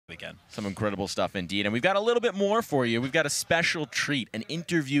again. Some incredible stuff indeed. And we've got a little bit more for you. We've got a special treat, an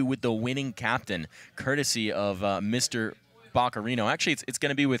interview with the winning captain, courtesy of Mr. Boccarino. Actually, it's going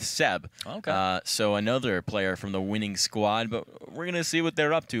to be with Seb. Okay. So another player from the winning squad, but we're going to see what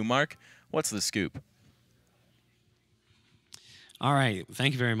they're up to. Mark, what's the scoop? All right.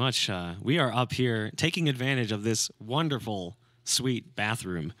 Thank you very much. We are up here taking advantage of this wonderful, sweet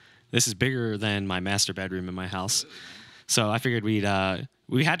bathroom. This is bigger than my master bedroom in my house. So I figured we had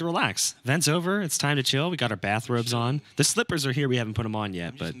to relax. Vent's over. It's time to chill. We got our bathrobes on. The slippers are here. We haven't put them on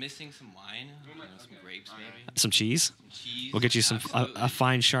yet. I'm but just missing some wine, some grapes maybe. Some cheese. Cheese. We'll get you some a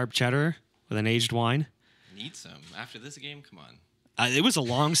fine, sharp cheddar with an aged wine. Need some. After this game, come on. It was a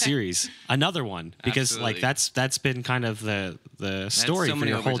long series. Another one. Because Absolutely. like that's been kind of the story so for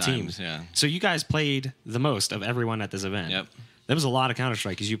many your whole team. overtimes, yeah. So you guys played the most of everyone at this event. Yep. There was a lot of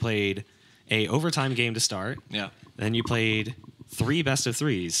Counter-Strike because you played a overtime game to start. Yeah. Then you played 3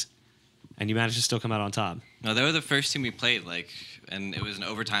 best-of-3s, and you managed to still come out on top. No, they were the first team we played, and it was an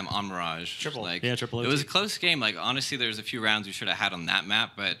overtime on Mirage. Triple OT. OT. It was a close game. Honestly, there's a few rounds we should have had on that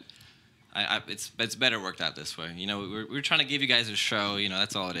map, but it's better worked out this way. We're trying to give you guys a show.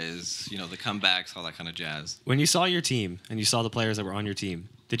 That's all it is. The comebacks, all that kind of jazz. When you saw your team and you saw the players that were on your team,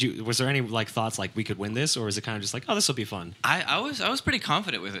 was there any thoughts like we could win this, or was it kind of just like, oh, this will be fun? I was pretty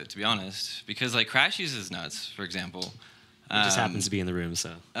confident with it, to be honest, because Crash uses nuts, for example. It just happens to be in the room,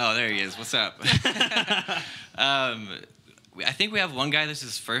 so. Oh, there he is. What's up? I think we have one guy that's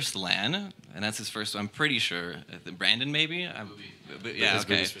his first LAN, and that's his first. I'm pretty sure Brandon, maybe. Yeah,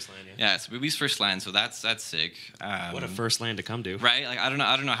 okay. Booby's first LAN, yeah, it's Booby's first LAN, so that's sick. What a first LAN to come to. Right? I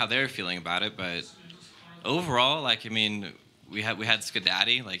don't know how they're feeling about it, but overall, we had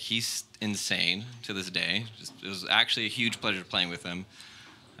Skadaddy. He's insane to this day. It was actually a huge pleasure playing with him.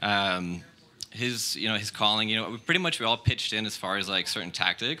 His calling, we all pitched in as far as certain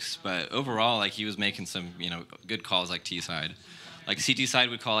tactics, but overall, he was making some, good calls T side. CT side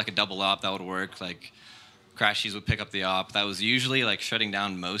would call a double op, that would work. Crashies would pick up the op. That was usually shutting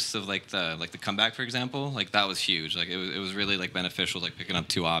down most of the comeback, for example. That was huge. It was really beneficial, picking up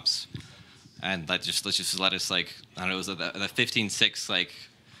 2 ops. And let's just let us I don't know, it was the 15-6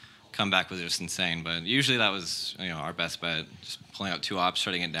 comeback was just insane. But usually that was our best bet, just pulling out 2 ops,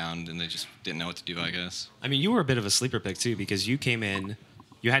 shutting it down, and they just didn't know what to do, I guess. I mean, you were a bit of a sleeper pick too, because you came in,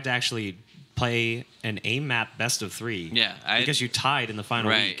 you had to actually play an AIM map best of 3. Yeah, because you tied in the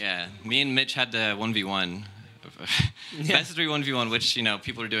final right, week. Yeah. Me and Mitch had the 1v1, best of 3 1v1, which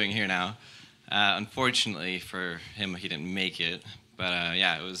people are doing here now. Unfortunately for him, he didn't make it. But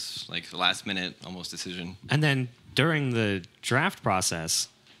yeah, it was the last minute almost decision. And then during the draft process,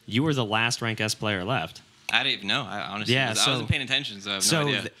 you were the last rank S player left. I didn't even know. I honestly, I wasn't paying attention, so I have no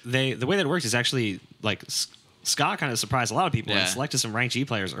idea. The way that it worked is actually Scott kind of surprised a lot of people and selected some ranked G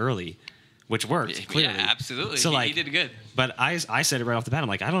players early, which worked clearly. Yeah, absolutely. So he did good. But I said it right off the bat. I'm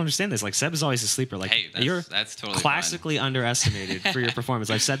like, I don't understand this. Seb is always a sleeper. Hey, you're that's totally classically underestimated for your performance.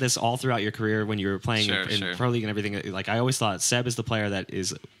 I've said this all throughout your career when you were playing in Pro League and everything. I always thought Seb is the player that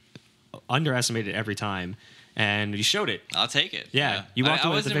is underestimated every time. And you showed it. I'll take it. Yeah. You walked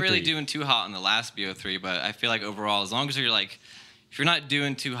away with the I wasn't victory. really doing too hot in the last BO3, but I feel overall, as long as you're if you're not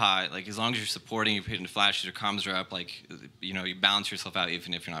doing too hot, as long as you're supporting, you're hitting flashes, your comms are up, you balance yourself out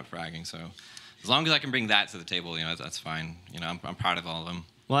even if you're not fragging. So as long as I can bring that to the table, that's fine. I'm proud of all of them.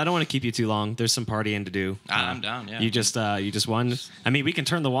 Well, I don't want to keep you too long. There's some partying to do. I'm down, yeah. You just won. I mean, we can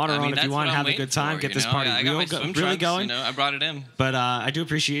turn the water on if you want, have a good time, get this party really going. I brought it in. But I do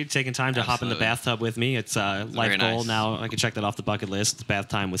appreciate you taking time to hop in the bathtub with me. It's a life goal. Nice. Now I can check that off the bucket list. It's bath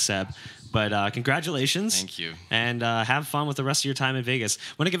time with Seb. But congratulations. Thank you. And have fun with the rest of your time in Vegas.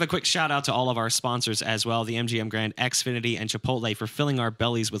 I want to give a quick shout out to all of our sponsors as well, the MGM Grand, Xfinity, and Chipotle for filling our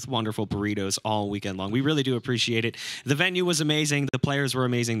bellies with wonderful burritos all weekend long. We really do appreciate it. The venue was amazing. The players were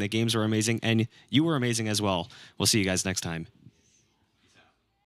amazing. The games were amazing. And you were amazing as well. We'll see you guys next time.